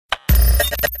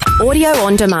Audio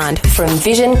on demand from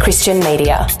Vision Christian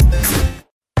Media.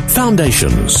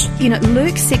 Foundations.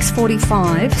 Luke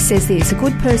 6:45 says this: a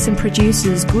good person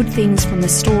produces good things from the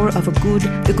store of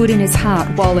the good in his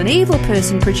heart, while an evil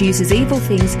person produces evil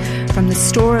things from the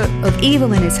store of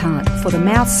evil in his heart. For the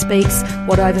mouth speaks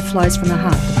what overflows from the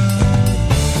heart.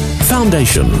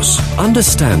 Foundations.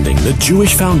 Understanding the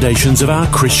Jewish foundations of our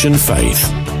Christian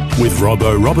faith. With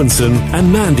Robbo Robinson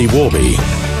and Mandy Warby.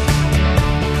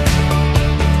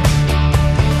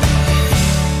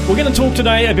 We're going to talk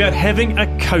today about having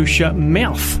a kosher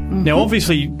mouth. Mm-hmm. Now,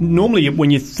 obviously, normally when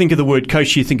you think of the word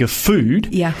kosher, you think of food.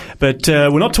 Yeah. But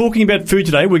we're not talking about food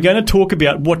today. We're going to talk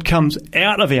about what comes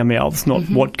out of our mouths, not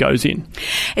what goes in.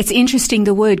 It's interesting,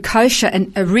 the word kosher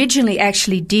and originally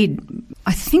actually did,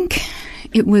 I think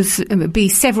it would be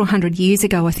several hundred years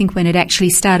ago, I think, when it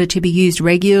actually started to be used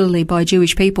regularly by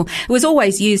Jewish people. It was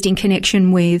always used in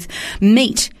connection with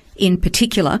meat in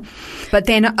particular. But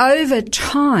then over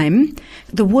time,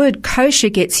 the word kosher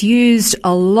gets used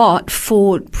a lot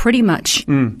for pretty much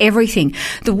everything.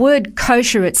 The word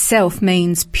kosher itself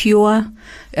means pure,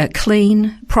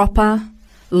 clean, proper,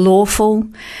 lawful.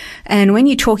 And when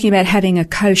you're talking about having a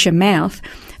kosher mouth,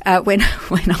 when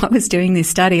I was doing this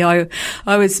study, I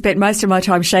spent most of my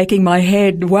time shaking my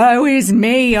head. Woe is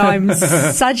me! I'm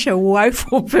such a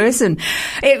woeful person.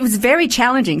 It was very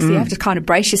challenging, so you have to kind of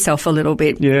brace yourself a little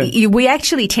bit. Yeah. We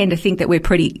actually tend to think that we're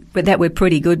pretty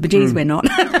good, but geez, we're not.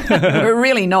 We're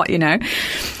really not,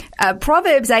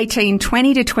 Proverbs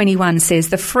 18:20-21 says,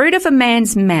 "The fruit of a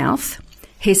man's mouth,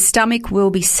 his stomach will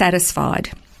be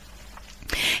satisfied.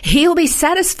 He'll be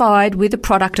satisfied with the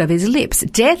product of his lips.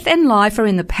 Death and life are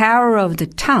in the power of the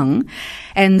tongue,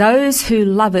 and those who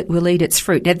love it will eat its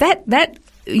fruit." Now that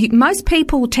most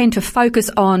people tend to focus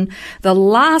on the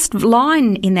last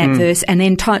line in that verse and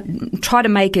then try to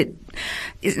make it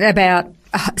about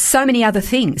so many other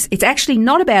things. It's actually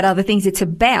not about other things. It's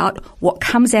about what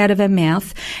comes out of our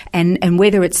mouth and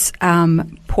whether it's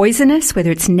poisonous,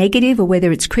 whether it's negative, or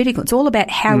whether it's critical. It's all about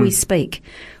how we speak.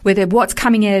 Whether what's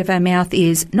coming out of our mouth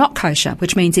is not kosher,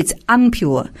 which means it's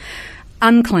impure,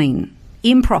 unclean,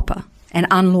 improper, and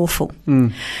unlawful.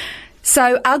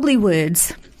 So ugly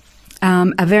words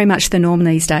are very much the norm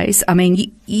these days. I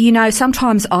mean,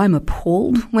 sometimes I'm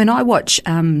appalled when I watch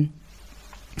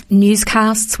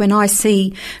newscasts, when I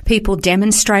see people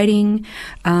demonstrating,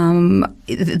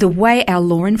 the way our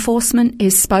law enforcement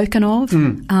is spoken of,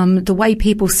 the way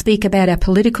people speak about our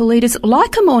political leaders,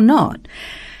 like them or not,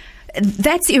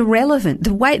 that's irrelevant.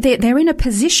 The way they're in a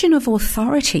position of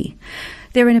authority,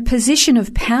 they're in a position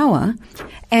of power,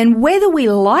 and whether we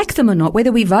like them or not,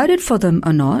 whether we voted for them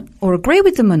or not, or agree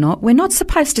with them or not, we're not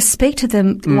supposed to speak to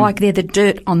them like they're the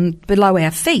dirt below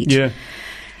our feet. Yeah.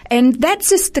 And that's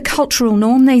just the cultural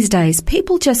norm these days.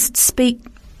 People just speak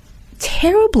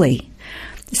terribly,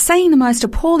 saying the most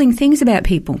appalling things about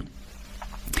people.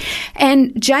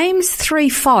 And James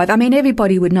 3:5, I mean,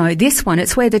 everybody would know this one.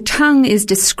 It's where the tongue is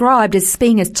described as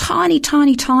being a tiny,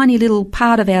 tiny, tiny little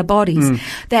part of our bodies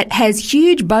that has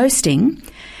huge boasting,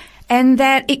 and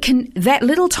that that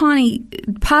little tiny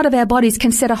part of our bodies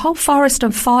can set a whole forest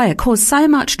on fire, cause so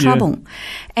much trouble.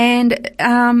 And,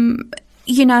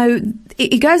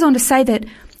 it goes on to say that,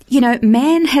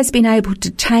 man has been able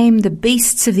to tame the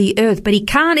beasts of the earth, but he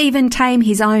can't even tame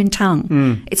his own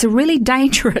tongue. It's a really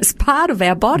dangerous part of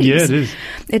our bodies. Yeah, it is.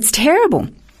 It's terrible.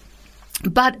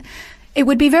 But it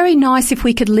would be very nice if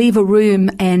we could leave a room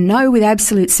and know with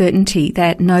absolute certainty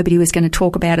that nobody was going to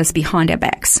talk about us behind our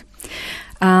backs.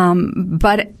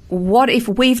 But what if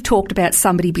we've talked about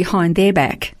somebody behind their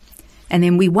back? And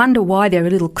then we wonder why they're a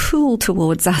little cool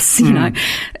towards us,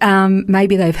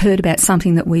 Maybe they've heard about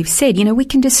something that we've said. We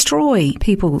can destroy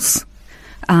people's,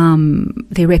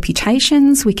 their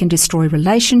reputations, we can destroy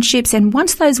relationships, and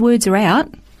once those words are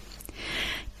out,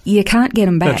 you can't get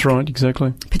them back. That's right,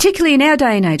 exactly. Particularly in our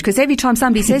day and age, because every time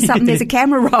somebody says something, there's a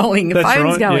camera rolling, a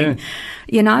phone's going.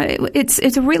 Yeah. It's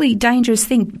a really dangerous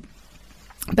thing.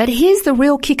 But here's the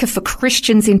real kicker for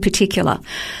Christians in particular.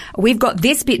 We've got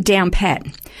this bit down pat.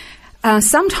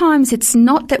 Sometimes it's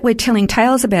not that we're telling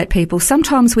tales about people.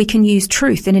 Sometimes we can use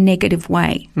truth in a negative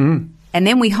way. And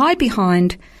then we hide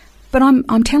behind, but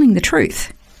I'm telling the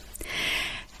truth.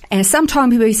 And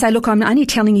sometimes we say, look, I'm only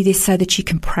telling you this so that you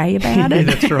can pray about it.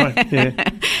 Yeah, that's right. Yeah.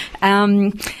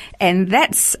 And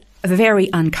that's very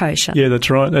unkosher. Yeah, that's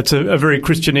right. That's a very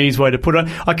Christianese way to put it.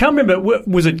 I can't remember,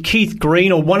 was it Keith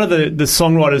Green or one of the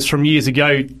songwriters from years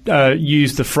ago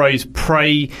used the phrase,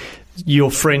 pray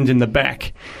your friend in the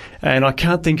back. and I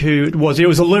can't think who it was. It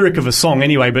was a lyric of a song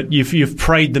anyway, but you've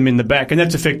prayed them in the back, and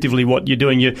that's effectively what you're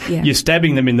doing. You're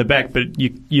stabbing them in the back, but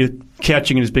you're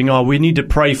couching it as being, we need to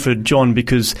pray for John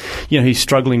because, he's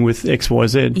struggling with X, Y,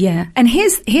 Z. Yeah, and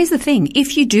here's the thing.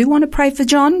 If you do want to pray for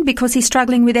John because he's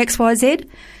struggling with X, Y, Z,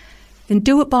 then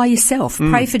do it by yourself.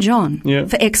 Pray for John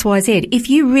for X, Y, Z. If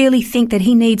you really think that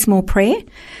he needs more prayer,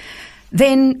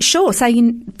 then sure,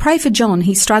 say pray for John.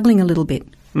 He's struggling a little bit.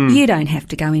 You don't have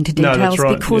to go into details, that's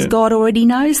right. because God already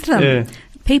knows them. Yeah.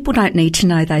 People don't need to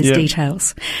know those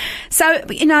details. So,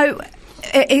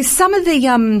 some of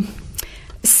the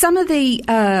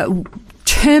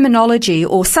terminology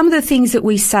or some of the things that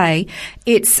we say,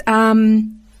 it's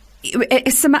some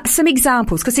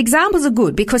examples, because examples are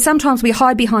good, because sometimes we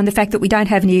hide behind the fact that we don't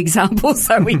have any examples,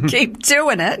 so we keep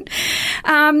doing it.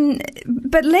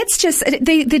 But let's just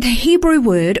the Hebrew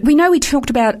word. We know we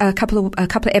talked about a couple of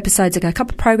episodes ago, a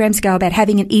couple of programs ago, about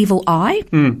having an evil eye.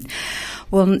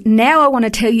 Well, now I want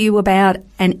to tell you about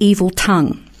an evil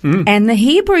tongue, and the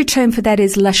Hebrew term for that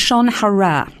is lashon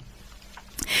hara.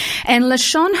 And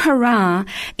lashon hara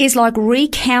is like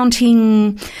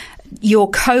recounting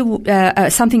your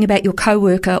something about your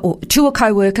coworker, or to a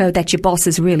coworker that your boss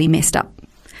has really messed up.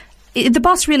 The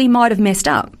boss really might have messed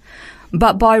up,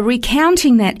 but by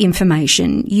recounting that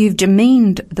information, you've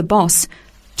demeaned the boss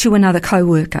to another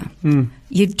coworker.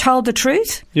 You've told the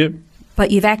truth. Yep.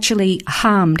 But you've actually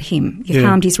harmed him. You've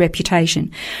harmed his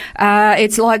reputation.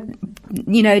 It's like,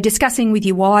 discussing with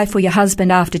your wife or your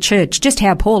husband after church just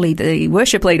how poorly the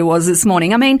worship leader was this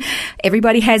morning. I mean,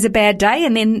 everybody has a bad day,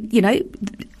 and then,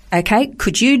 okay,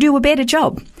 could you do a better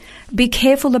job? Be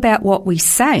careful about what we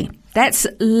say. That's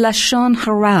lashon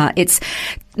hara. It's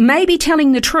maybe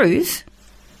telling the truth,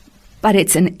 but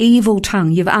it's an evil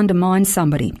tongue. You've undermined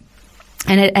somebody.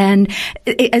 And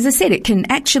as I said, it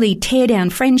can actually tear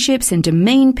down friendships and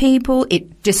demean people.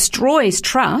 It destroys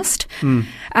trust.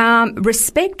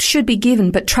 Respect should be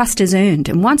given, but trust is earned.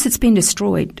 And once it's been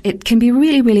destroyed, it can be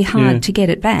really, really hard to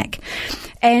get it back.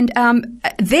 And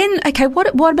then, okay,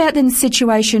 what about then the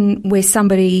situation where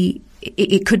somebody,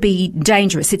 it could be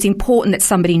dangerous? It's important that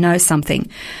somebody knows something.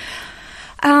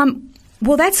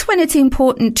 Well, that's when it's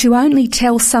important to only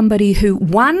tell somebody who,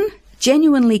 one,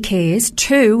 genuinely cares,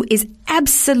 two, is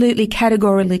absolutely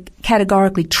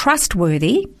categorically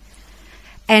trustworthy,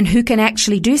 and who can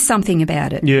actually do something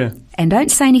about it. Yeah. And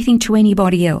don't say anything to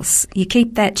anybody else. You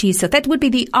keep that to yourself. That would be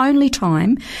the only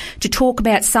time to talk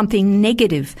about something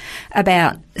negative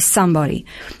about somebody.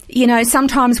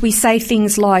 Sometimes we say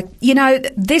things like,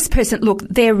 this person, look,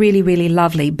 they're really, really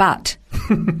lovely, but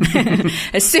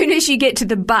as soon as you get to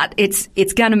the but,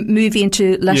 it's going to move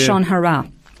into lashon hara.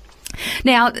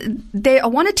 Now, I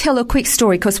want to tell a quick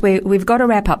story because we've got to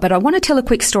wrap up, but I want to tell a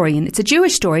quick story, and it's a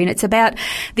Jewish story, and it's about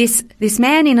this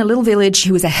man in a little village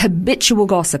who was a habitual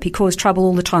gossip. He caused trouble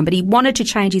all the time, but he wanted to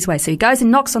change his way. So he goes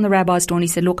and knocks on the rabbi's door, and he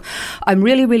said, look, I'm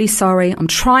really, really sorry. I'm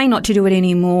trying not to do it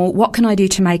anymore. What can I do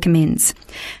to make amends?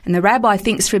 And the rabbi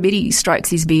thinks for a bit. He strokes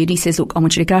his beard. He says, look, I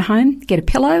want you to go home, get a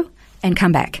pillow, and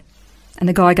come back. And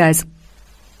the guy goes,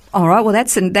 all right, well,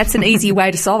 that's an easy way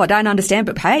to solve. I don't understand,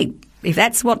 but hey, if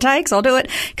that's what it takes, I'll do it.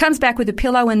 Comes back with a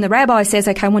pillow, and the rabbi says,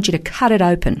 okay, I want you to cut it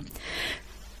open.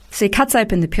 So he cuts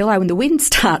open the pillow, and the wind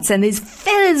starts, and there's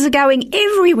feathers are going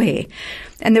everywhere.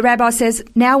 And the rabbi says,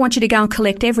 now I want you to go and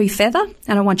collect every feather,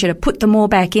 and I want you to put them all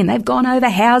back in. They've gone over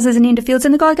houses and into fields.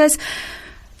 And the guy goes,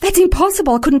 that's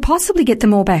impossible. I couldn't possibly get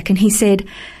them all back. And he said,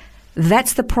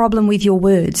 that's the problem with your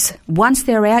words. Once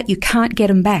they're out, you can't get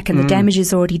them back, and the damage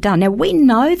is already done. Now, we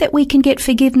know that we can get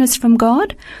forgiveness from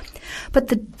God, but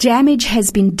the damage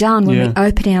has been done when we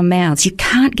open our mouths. You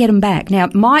can't get them back. Now,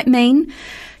 it might mean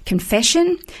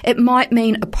confession. It might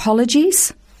mean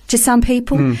apologies to some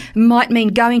people. It might mean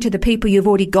going to the people you've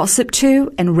already gossiped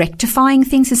to and rectifying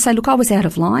things and say, look, I was out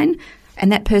of line,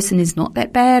 and that person is not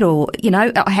that bad, or,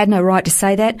 I had no right to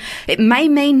say that. It may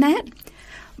mean that.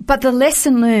 But the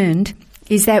lesson learned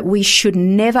is that we should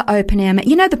never open our mouth.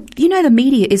 The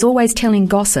media is always telling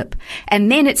gossip,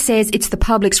 and then it says it's the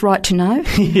public's right to know.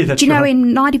 Yeah, that's Do you know, right.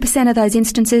 in 90% of those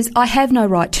instances, I have no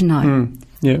right to know.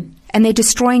 Yeah. And they're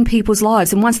destroying people's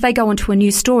lives. And once they go onto a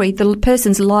new story, the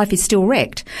person's life is still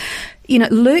wrecked.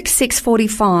 Luke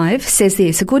 6:45 says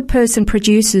this: a good person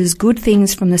produces good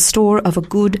things from the store of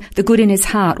the good in his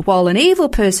heart, while an evil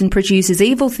person produces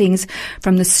evil things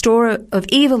from the store of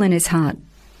evil in his heart.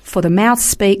 For the mouth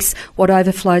speaks what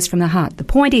overflows from the heart. The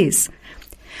point is,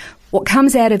 what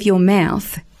comes out of your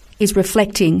mouth is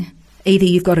reflecting either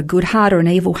you've got a good heart or an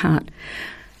evil heart.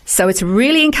 So it's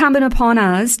really incumbent upon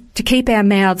us to keep our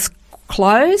mouths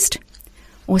closed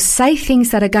or say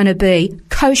things that are going to be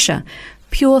kosher,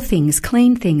 pure things,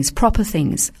 clean things, proper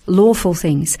things, lawful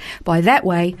things. By that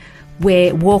way,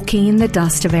 we're walking in the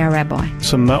dust of our rabbi.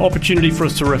 Some opportunity for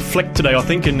us to reflect today, I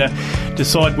think, and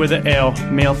decide whether our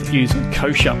mouth is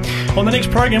kosher. On the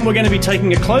next program, we're going to be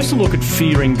taking a closer look at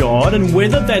fearing God and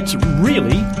whether that's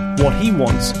really what He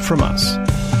wants from us.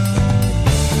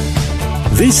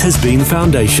 This has been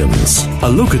Foundations, a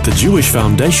look at the Jewish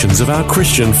foundations of our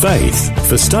Christian faith.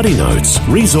 For study notes,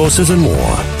 resources and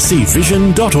more, see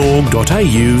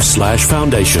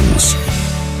vision.org.au/foundations.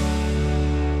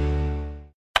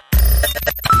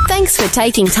 Thanks for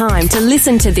taking time to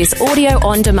listen to this audio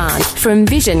on demand from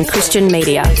Vision Christian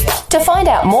Media. To find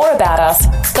out more about us,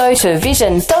 go to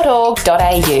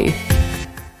vision.org.au.